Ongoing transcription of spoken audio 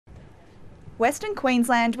Western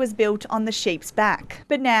Queensland was built on the sheep's back,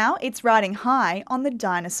 but now it's riding high on the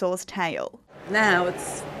dinosaur's tail. Now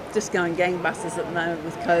it's just going gangbusters at the moment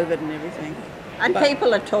with COVID and everything. And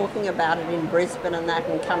people are talking about it in Brisbane and that,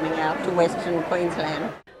 and coming out to Western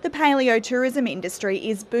Queensland. The paleo-tourism industry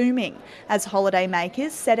is booming as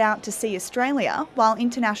holidaymakers set out to see Australia while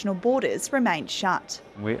international borders remained shut.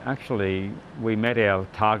 We met our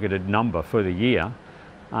targeted number for the year,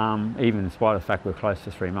 even in spite of the fact we're close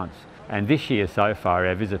to 3 months. And this year so far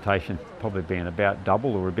our visitation's probably been about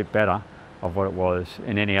double or a bit better of what it was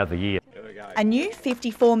in any other year. A new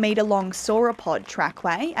 54-metre long sauropod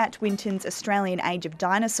trackway at Winton's Australian Age of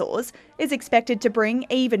Dinosaurs is expected to bring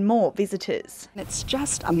even more visitors. It's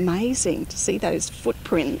just amazing to see those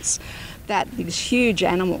footprints that these huge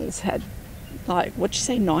animals had,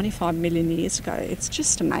 95 million years ago. It's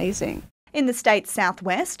just amazing. In the state's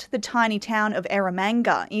southwest, the tiny town of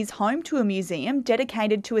Eromanga is home to a museum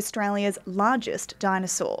dedicated to Australia's largest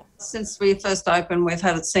dinosaur. Since we first opened, we've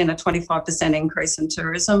seen a 25% increase in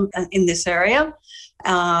tourism in this area,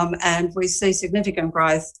 and we see significant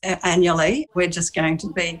growth annually. We're just going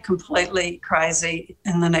to be completely crazy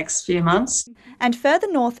in the next few months. And further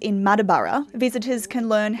north in Muttaburra, visitors can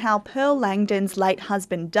learn how Pearl Langdon's late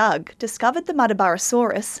husband Doug discovered the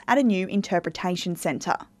Muttaburrasaurus at a new interpretation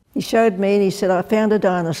centre. He showed me and he said, "I found a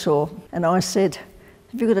dinosaur." And I said,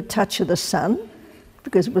 "Have you got a touch of the sun?"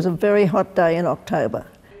 Because it was a very hot day in October.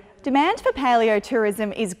 Demand for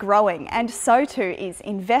paleo-tourism is growing, and so too is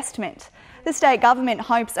investment. The state government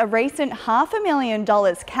hopes a recent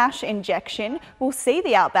 $500,000 cash injection will see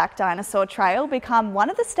the Outback Dinosaur Trail become one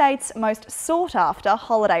of the state's most sought-after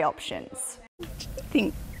holiday options. I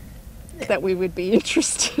think that we would be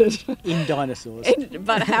interested in dinosaurs.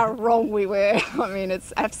 But how wrong we were. I mean,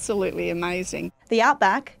 it's absolutely amazing. The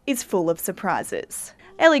Outback is full of surprises.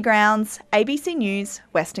 Ellie Grounds, ABC News,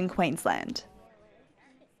 Western Queensland.